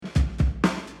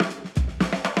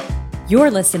You're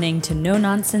listening to No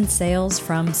Nonsense Sales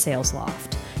from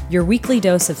SalesLoft, your weekly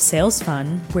dose of sales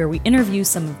fun, where we interview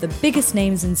some of the biggest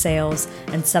names in sales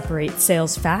and separate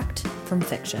sales fact from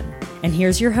fiction. And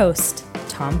here's your host,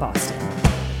 Tom Boston.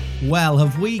 Well,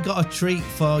 have we got a treat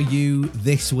for you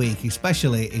this week,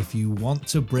 especially if you want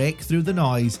to break through the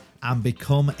noise and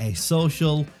become a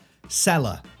social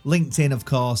seller. LinkedIn, of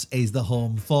course, is the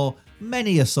home for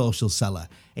many a social seller.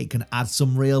 It can add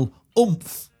some real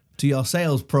oomph to your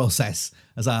sales process,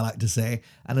 as I like to say,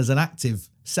 and as an active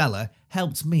seller,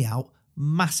 helped me out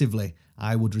massively.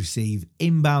 I would receive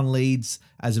inbound leads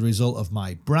as a result of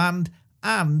my brand,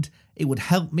 and it would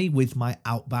help me with my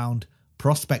outbound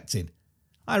prospecting.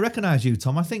 I recognise you,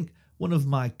 Tom. I think one of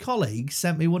my colleagues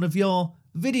sent me one of your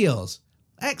videos.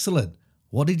 Excellent.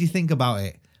 What did you think about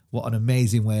it? What an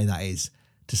amazing way that is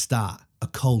to start a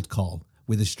cold call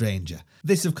with a stranger.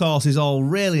 This, of course, is all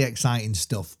really exciting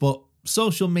stuff, but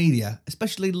social media,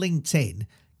 especially LinkedIn,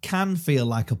 can feel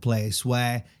like a place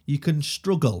where you can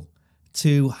struggle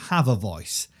to have a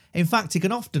voice. In fact, it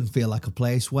can often feel like a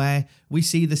place where we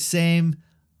see the same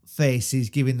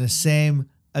faces giving the same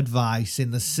advice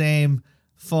in the same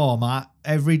format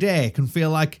every day. It can feel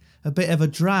like a bit of a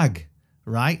drag,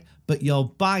 right? But your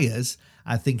buyers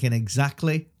are thinking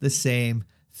exactly the same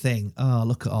thing. Oh,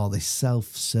 look at all this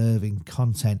self-serving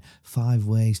content. 5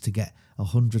 ways to get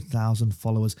 100,000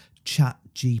 followers. Chat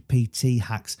GPT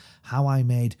hacks. How I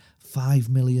made $5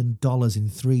 million in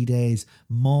 3 days.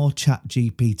 More Chat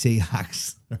GPT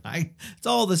hacks, right? It's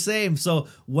all the same. So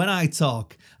when I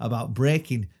talk about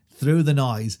breaking through the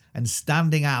noise and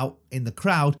standing out in the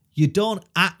crowd, you don't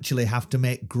actually have to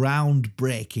make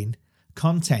groundbreaking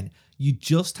content. You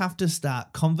just have to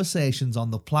start conversations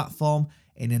on the platform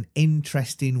in an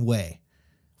interesting way.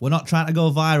 We're not trying to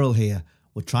go viral here.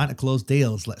 We're trying to close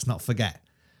deals, let's not forget.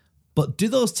 But do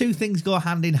those two things go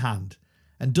hand in hand?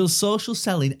 And does social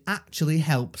selling actually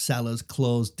help sellers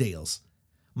close deals?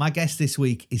 My guest this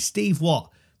week is Steve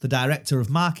Watt, the Director of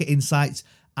Market Insights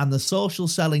and the social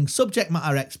selling subject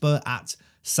matter expert at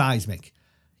Seismic.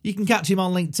 You can catch him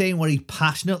on LinkedIn, where he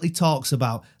passionately talks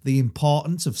about the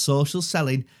importance of social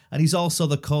selling, and he's also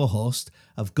the co-host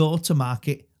of Go to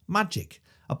Market Magic,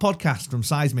 a podcast from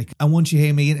Seismic. And once you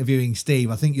hear me interviewing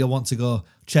Steve, I think you'll want to go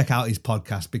check out his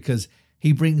podcast because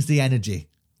he brings the energy,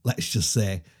 let's just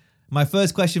say. My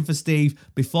first question for Steve,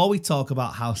 before we talk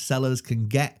about how sellers can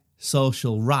get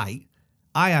social right,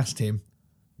 I asked him,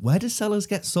 where do sellers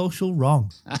get social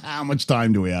wrong? How much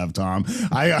time do we have, Tom?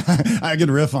 I could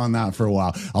riff on that for a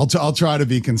while. I'll try to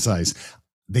be concise.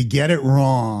 They get it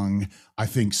wrong, I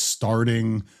think,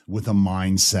 starting with a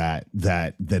mindset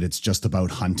that it's just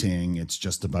about hunting, it's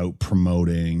just about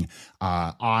promoting.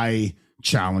 I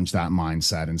challenge that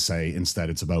mindset and say instead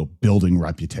it's about building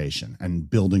reputation and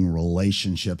building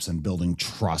relationships and building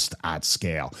trust at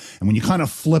scale. And when you kind of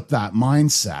flip that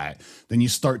mindset, then you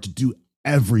start to do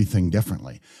everything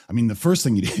differently. I mean, the first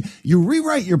thing you do, you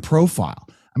rewrite your profile.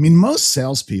 I mean, most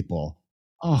salespeople,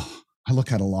 I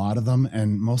look at a lot of them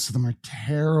and most of them are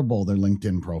terrible, their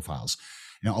LinkedIn profiles.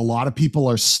 You know, a lot of people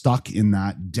are stuck in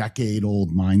that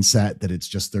decade-old mindset that it's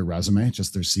just their resume, it's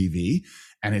just their CV,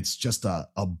 and it's just a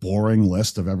boring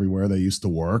list of everywhere they used to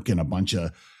work and a bunch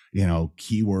of,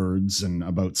 keywords and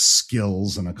about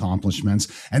skills and accomplishments.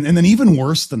 And then even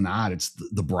worse than that, it's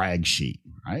the brag sheet,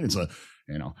 right? It's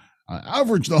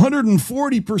averaged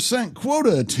 140%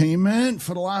 quota attainment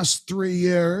for the last 3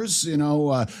 years.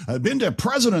 I've been to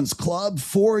President's Club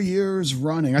 4 years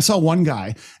running. I saw one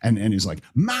guy and he's like,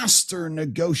 master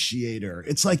negotiator.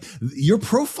 It's like your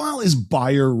profile is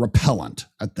buyer repellent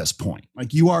at this point.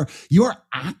 Like you are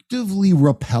actively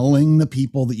repelling the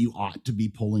people that you ought to be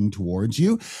pulling towards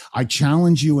you. I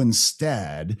challenge you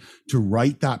instead to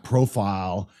write that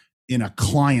profile in a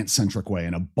client-centric way,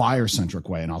 in a buyer-centric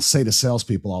way. And I'll say to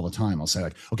salespeople all the time, I'll say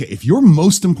like, okay, if your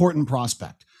most important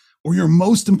prospect or your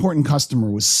most important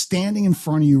customer was standing in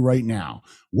front of you right now,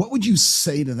 what would you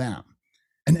say to them?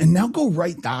 And now go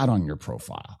write that on your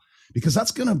profile, because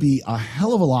that's going to be a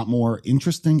hell of a lot more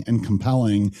interesting and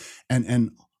compelling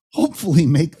and hopefully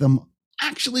make them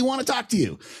actually want to talk to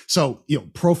you. So,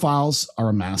 profiles are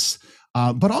a mess,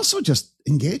 but also just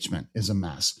engagement is a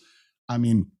mess. I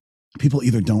mean, people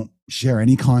either don't share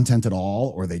any content at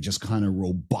all, or they just kind of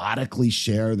robotically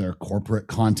share their corporate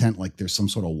content like there's some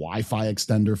sort of Wi-Fi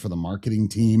extender for the marketing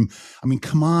team. I mean,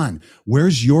 come on,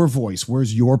 where's your voice?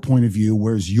 Where's your point of view?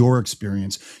 Where's your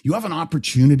experience? You have an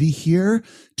opportunity here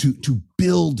to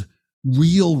build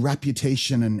real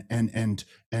reputation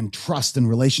and trust and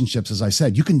relationships. As I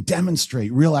said, you can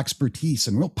demonstrate real expertise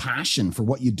and real passion for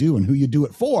what you do and who you do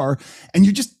it for. And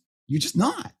you're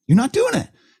not doing it.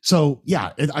 So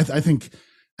yeah, I think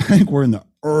I think we're in the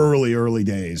early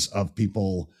days of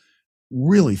people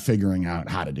really figuring out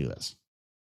how to do this.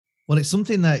 Well, it's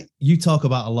something that you talk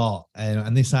about a lot,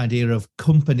 and this idea of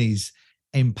companies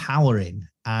empowering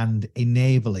and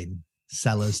enabling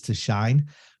sellers to shine.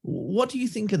 What do you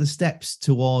think are the steps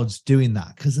towards doing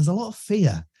that? Because there's a lot of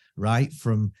fear, right,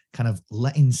 from kind of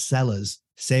letting sellers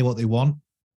say what they want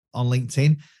on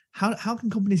LinkedIn. How can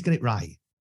companies get it right?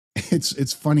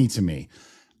 It's funny to me.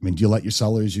 I mean, do you let your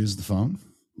sellers use the phone?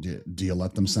 Do you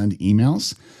let them send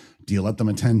emails? Do you let them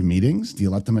attend meetings? Do you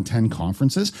let them attend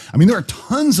conferences? I mean, there are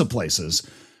tons of places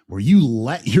where you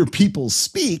let your people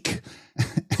speak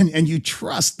and you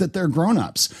trust that they're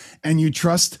grown-ups and you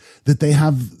trust that they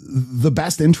have the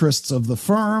best interests of the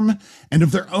firm and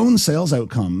of their own sales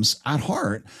outcomes at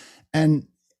heart. And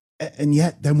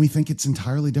yet then we think it's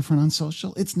entirely different on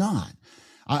social. It's not.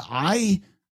 I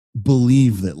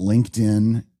believe that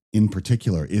LinkedIn in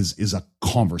particular is a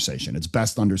conversation. It's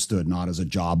best understood not as a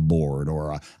job board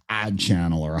or a ad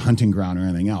channel or a hunting ground or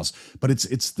anything else, but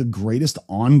it's the greatest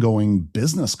ongoing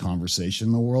business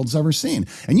conversation the world's ever seen.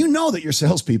 And you know that your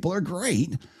salespeople are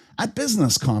great at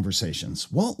business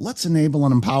conversations. Well, let's enable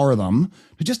and empower them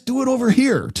to just do it over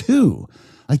here too.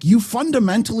 Like, you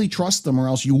fundamentally trust them, or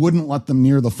else you wouldn't let them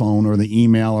near the phone or the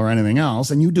email or anything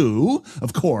else. And you do,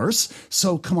 of course.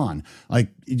 So come on, like,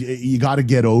 you got to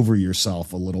get over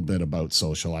yourself a little bit about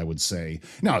social, I would say.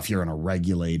 Now, if you're in a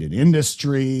regulated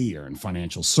industry, you're in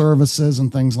financial services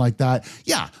and things like that,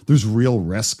 yeah, there's real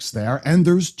risks there. And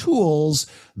there's tools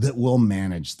that will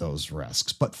manage those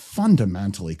risks. But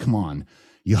fundamentally, come on.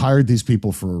 You hired these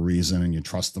people for a reason and you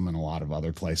trust them in a lot of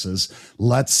other places.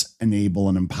 Let's enable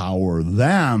and empower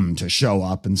them to show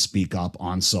up and speak up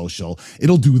on social.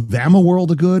 It'll do them a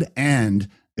world of good and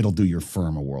it'll do your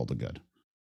firm a world of good.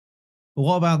 But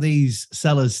what about these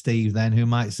sellers, Steve, then, who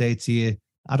might say to you,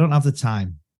 I don't have the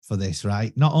time for this,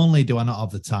 right? Not only do I not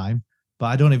have the time, but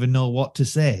I don't even know what to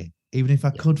say, even if I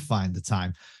could find the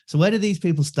time. So where do these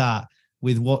people start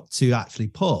with what to actually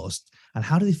post? And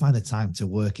how do they find the time to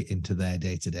work it into their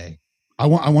day-to-day? I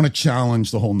want to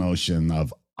challenge the whole notion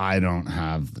of I don't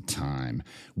have the time.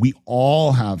 We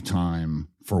all have time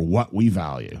for what we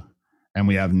value, and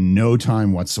we have no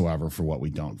time whatsoever for what we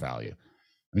don't value.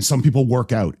 I mean, some people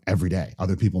work out every day.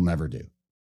 Other people never do.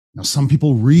 Now, some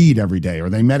people read every day, or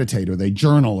they meditate, or they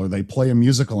journal, or they play a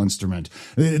musical instrument.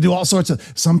 They do all sorts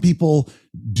of, some people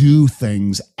do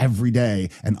things every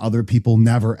day and other people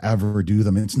never, ever do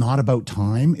them. And it's not about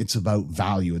time. It's about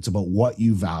value. It's about what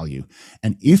you value.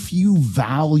 And if you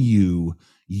value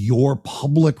your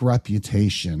public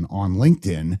reputation on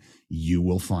LinkedIn, you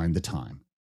will find the time.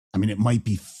 I mean, it might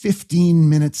be 15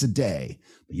 minutes a day,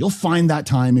 but you'll find that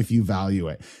time if you value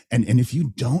it. And if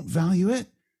you don't value it,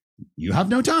 you have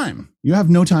no time. You have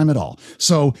no time at all.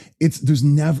 So it's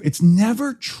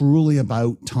never truly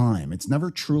about time. It's never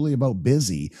truly about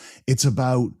busy. It's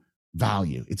about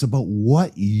value. It's about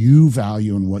what you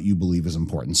value and what you believe is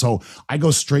important. So I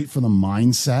go straight for the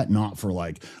mindset, not for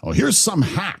like, oh, here's some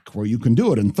hack where you can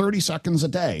do it in 30 seconds a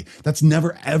day. That's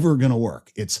never, ever going to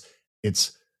work. It's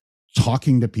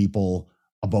talking to people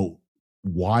about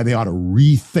why they ought to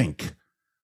rethink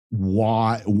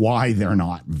why they're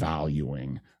not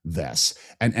valuing this.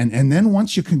 And then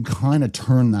once you can kind of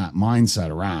turn that mindset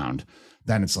around,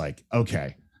 then it's like,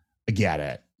 okay, I get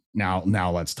it.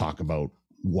 Now let's talk about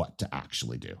what to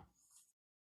actually do.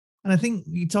 And I think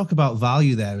you talk about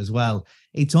value there as well.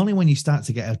 It's only when you start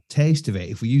to get a taste of it,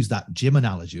 if we use that gym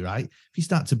analogy, right? If you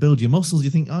start to build your muscles,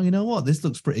 you think, oh, you know what? This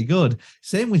looks pretty good.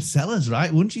 Same with sellers,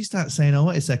 right? Once you start saying, oh,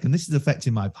 wait a second, this is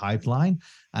affecting my pipeline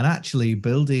and actually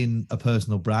building a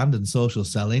personal brand and social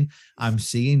selling, I'm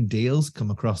seeing deals come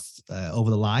across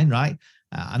over the line, right?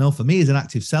 I know for me as an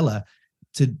active seller,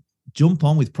 to jump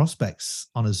on with prospects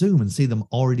on a Zoom and see them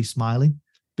already smiling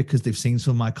because they've seen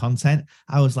some of my content,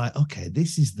 I was like, okay,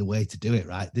 this is the way to do it,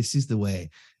 right? This is the way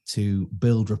to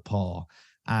build rapport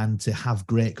and to have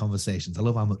great conversations. I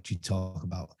love how much you talk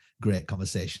about great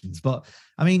conversations. But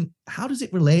I mean, how does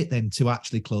it relate then to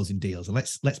actually closing deals? And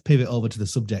let's pivot over to the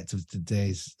subject of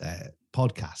today's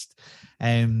podcast.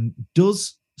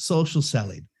 Does social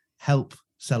selling help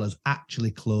sellers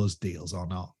actually close deals or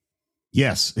not?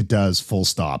 Yes, it does. Full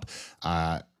stop.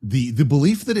 The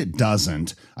belief that it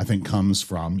doesn't, I think, comes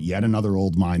from yet another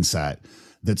old mindset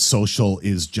that social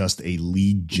is just a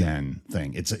lead gen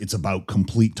thing. It's about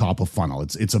complete top of funnel.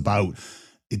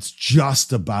 It's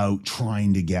just about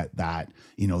trying to get that,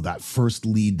 that first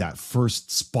lead, that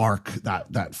first spark,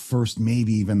 that first,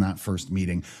 maybe even that first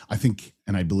meeting. I think,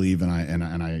 and I believe, and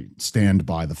I stand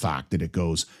by the fact that it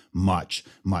goes much,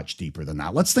 much deeper than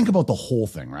that. Let's think about the whole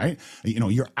thing, right?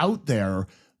 You're out there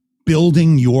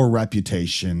building your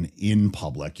reputation in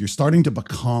public. You're starting to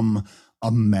become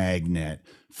a magnet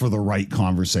for the right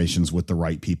conversations with the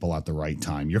right people at the right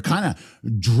time. You're kind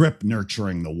of drip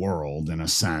nurturing the world in a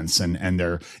sense. And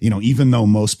they're, even though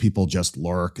most people just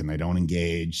lurk and they don't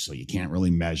engage, so you can't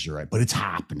really measure it, but it's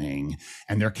happening,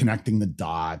 and they're connecting the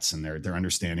dots, and they're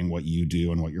understanding what you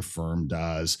do and what your firm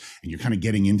does. And you're kind of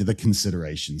getting into the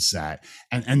consideration set.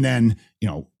 And then,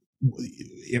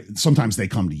 sometimes they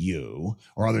come to you,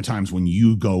 or other times when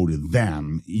you go to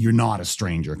them, you're not a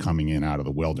stranger coming in out of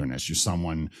the wilderness. You're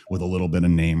someone with a little bit of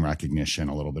name recognition,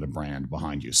 a little bit of brand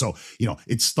behind you. So,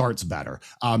 it starts better.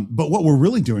 But what we're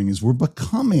really doing is we're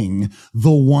becoming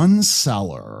the one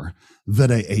seller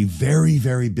that a very,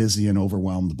 very busy and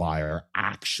overwhelmed buyer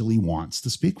actually wants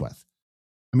to speak with.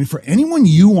 I mean, for anyone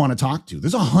you want to talk to,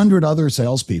 there's 100 other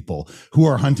salespeople who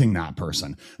are hunting that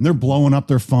person, and they're blowing up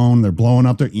their phone, they're blowing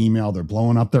up their email, they're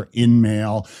blowing up their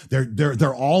in-mail.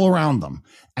 They're all around them,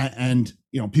 and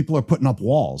people are putting up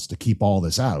walls to keep all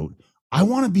this out. I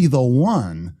want to be the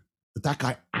one that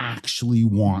guy actually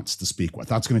wants to speak with.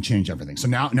 That's going to change everything. So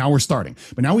now we're starting,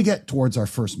 but now we get towards our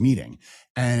first meeting,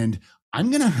 and I'm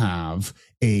going to have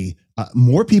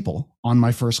more people on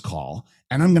my first call,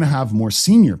 and I'm going to have more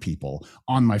senior people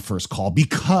on my first call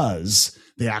because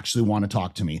they actually want to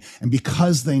talk to me, and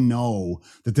because they know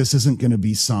that this isn't going to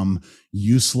be some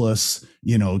useless,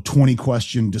 20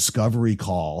 question discovery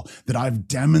call, that I've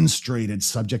demonstrated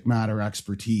subject matter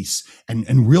expertise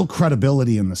and real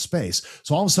credibility in the space.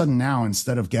 So all of a sudden now,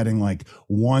 instead of getting like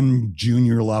one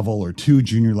junior level or two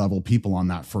junior level people on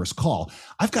that first call,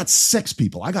 I've got 6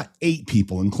 people. I got 8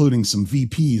 people, including some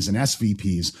VPs and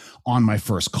SVPs on my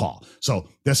first call. So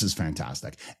this is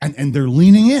fantastic. And they're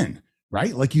leaning in.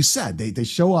 Right? Like you said, they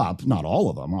show up, not all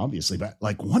of them, obviously, but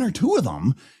like 1 or 2 of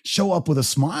them show up with a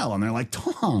smile, and they're like,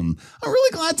 Tom, I'm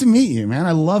really glad to meet you, man.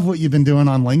 I love what you've been doing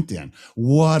on LinkedIn.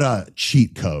 What a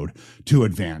cheat code to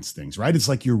advance things, right? It's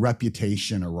like your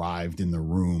reputation arrived in the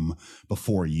room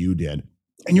before you did.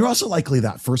 And you're also likely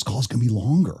that first call is going to be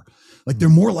longer. Like, they're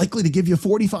more likely to give you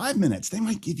 45 minutes. They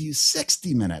might give you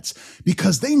 60 minutes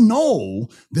because they know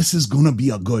this is going to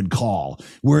be a good call.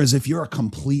 Whereas if you're a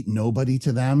complete nobody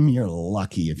to them, you're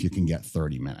lucky if you can get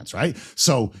 30 minutes, right?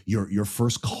 So your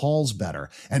first call's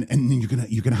better. And then you're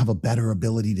going to have a better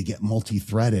ability to get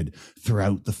multi-threaded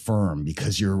throughout the firm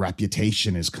because your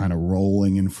reputation is kind of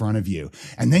rolling in front of you.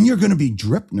 And then you're going to be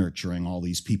drip nurturing all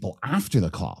these people after the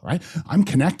call, right? I'm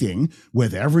connecting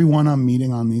with everyone I'm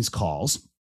meeting on these calls,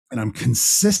 and I'm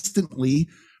consistently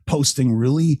posting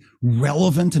really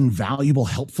relevant and valuable,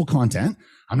 helpful content.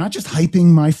 I'm not just hyping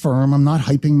my firm. I'm not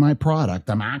hyping my product.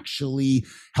 I'm actually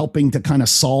helping to kind of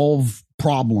solve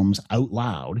problems out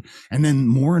loud. And then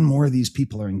more and more of these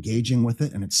people are engaging with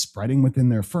it, and it's spreading within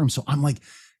their firm. So I'm like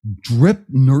drip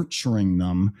nurturing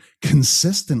them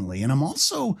consistently. And I'm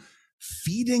also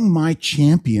feeding my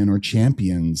champion or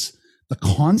champions the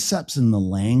concepts and the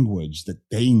language that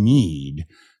they need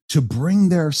to bring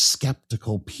their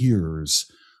skeptical peers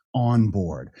on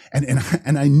board.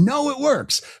 And I know it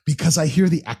works because I hear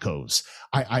the echoes.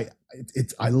 I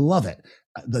love it.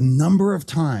 The number of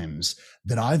times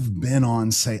that I've been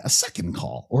on, say, a second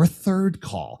call or a third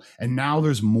call, and now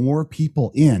there's more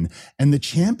people in, and the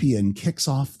champion kicks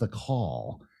off the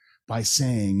call by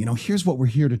saying, here's what we're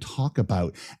here to talk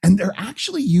about. And they're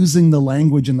actually using the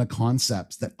language and the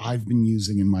concepts that I've been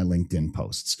using in my LinkedIn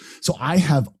posts. So I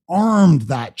have armed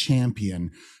that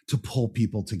champion to pull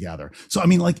people together. So,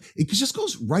 it just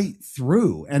goes right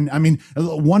through. And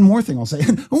one more thing I'll say,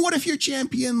 what if your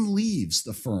champion leaves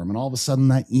the firm and all of a sudden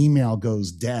that email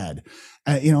goes dead?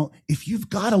 If you've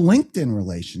got a LinkedIn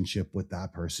relationship with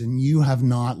that person, you have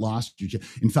not lost your,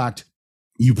 in fact,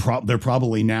 they're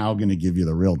probably now going to give you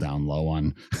the real down low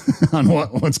on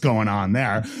what's going on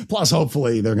there. Plus,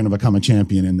 hopefully, they're going to become a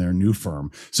champion in their new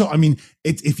firm. So,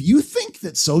 if you think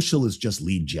that social is just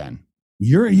lead gen,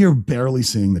 you're barely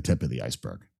seeing the tip of the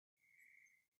iceberg.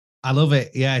 I love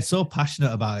it. Yeah, so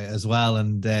passionate about it as well,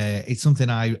 and it's something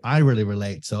I really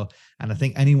relate to. And I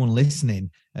think anyone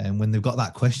listening, when they've got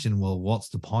that question, well, what's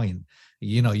the point?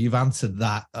 You've answered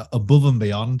that above and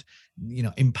beyond.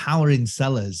 Empowering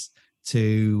sellers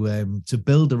to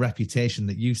build a reputation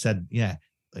that you said,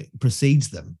 precedes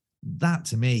them. That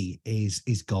to me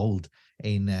is gold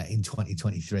in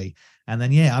 2023. And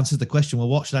then answers the question, well,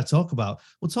 what should I talk about?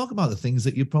 We'll talk about the things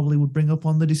that you probably would bring up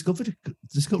on the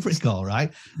discovery call,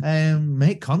 right?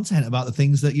 Make content about the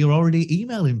things that you're already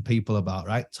emailing people about,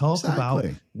 right? Talk about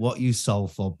what you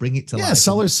solve for, bring it to life.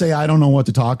 Sellers say, I don't know what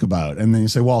to talk about. And then you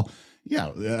say, well,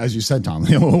 yeah, as you said, Tom,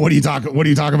 what do you talk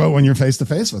about when you're face to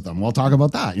face with them? We'll talk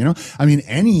about that.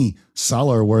 Any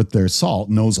seller worth their salt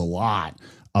knows a lot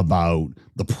about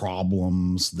the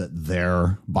problems that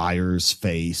their buyers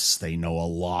face. They know a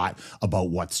lot about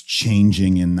what's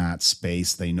changing in that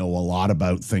space. They know a lot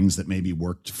about things that maybe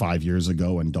worked 5 years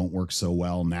ago and don't work so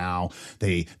well now.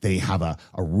 They have a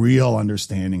real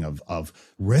understanding of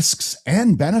risks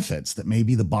and benefits that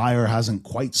maybe the buyer hasn't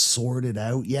quite sorted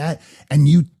out yet. And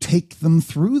you take them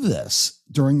through this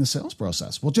during the sales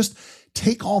process. Well, just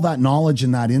take all that knowledge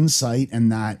and that insight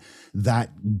and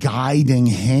that guiding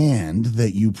hand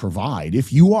that you provide.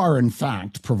 If you are in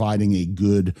fact providing a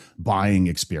good buying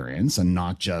experience and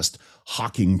not just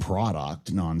hawking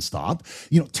product nonstop,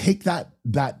 take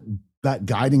that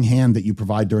guiding hand that you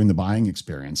provide during the buying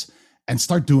experience and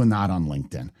start doing that on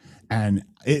LinkedIn. And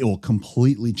it will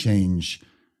completely change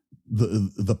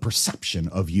the perception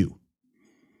of you.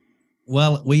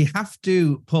 Well, we have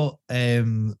to put a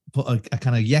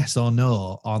kind of yes or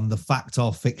no on the fact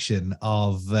or fiction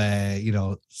of,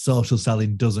 social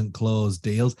selling doesn't close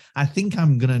deals. I think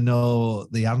I'm going to know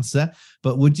the answer,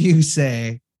 but would you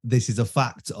say this is a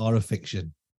fact or a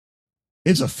fiction?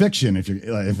 It's a fiction.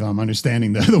 If I'm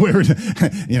understanding the word,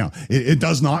 it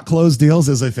does not close deals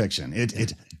as a fiction.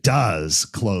 It does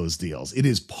close deals. It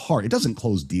doesn't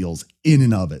close deals in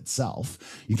and of itself.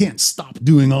 You can't stop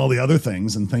doing all the other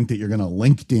things and think that you're going to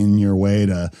LinkedIn your way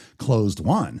to closed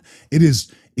one. It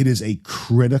is a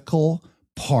critical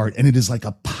part, and it is like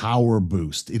a power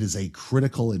boost. It is a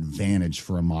critical advantage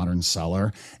for a modern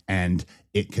seller, and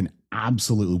it can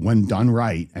absolutely, when done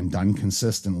right and done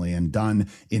consistently and done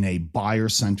in a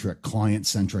buyer-centric,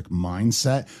 client-centric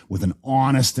mindset with an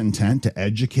honest intent to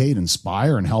educate,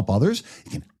 inspire, and help others,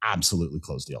 it can absolutely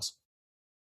close deals.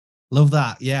 Love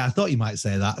that. Yeah, I thought you might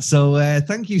say that. So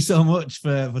thank you so much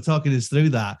for talking us through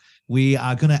that. We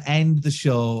are going to end the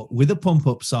show with a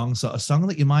pump-up song, so a song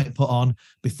that you might put on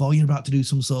before you're about to do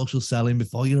some social selling,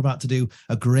 before you're about to do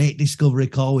a great discovery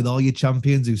call with all your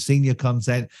champions who've seen your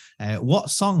content. What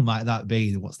song might that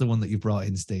be? What's the one that you brought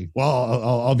in, Steve? Well,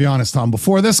 I'll be honest, Tom.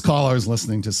 Before this call, I was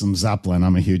listening to some Zeppelin.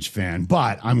 I'm a huge fan,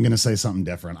 but I'm going to say something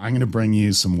different. I'm going to bring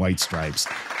you some White Stripes.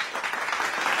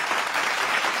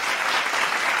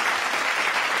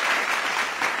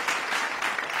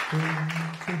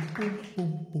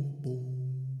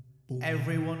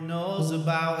 Everyone knows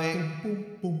about it.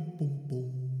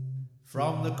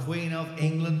 From the Queen of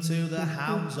England to the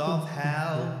hounds of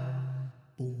hell.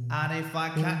 And if I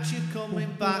catch you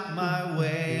coming back my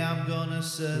way, I'm gonna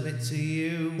serve it to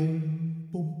you.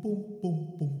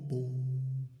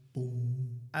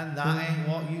 And that ain't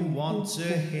what you want to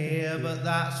hear, but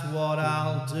that's what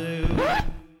I'll do.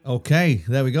 Okay,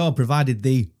 there we go. Provided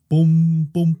the boom,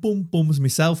 boom, boom, bums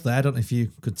myself there. I don't know if you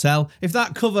could tell. If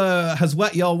that cover has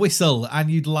wet your whistle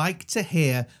and you'd like to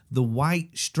hear the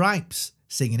White Stripes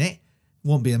singing it,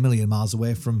 won't be a million miles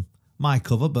away from my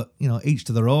cover, but, each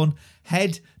to their own.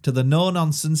 Head to the No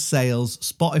Nonsense Sales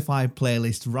Spotify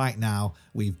playlist right now.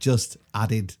 We've just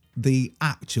added the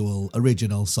actual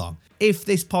original song. If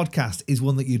this podcast is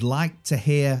one that you'd like to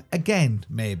hear again,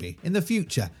 maybe in the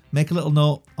future, make a little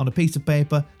note on a piece of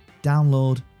paper,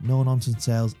 download No Nonsense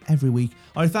Sales every week.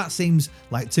 Or if that seems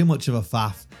like too much of a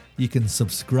faff, you can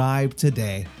subscribe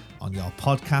today on your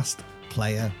podcast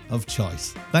player of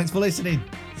choice. Thanks for listening.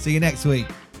 See you next week.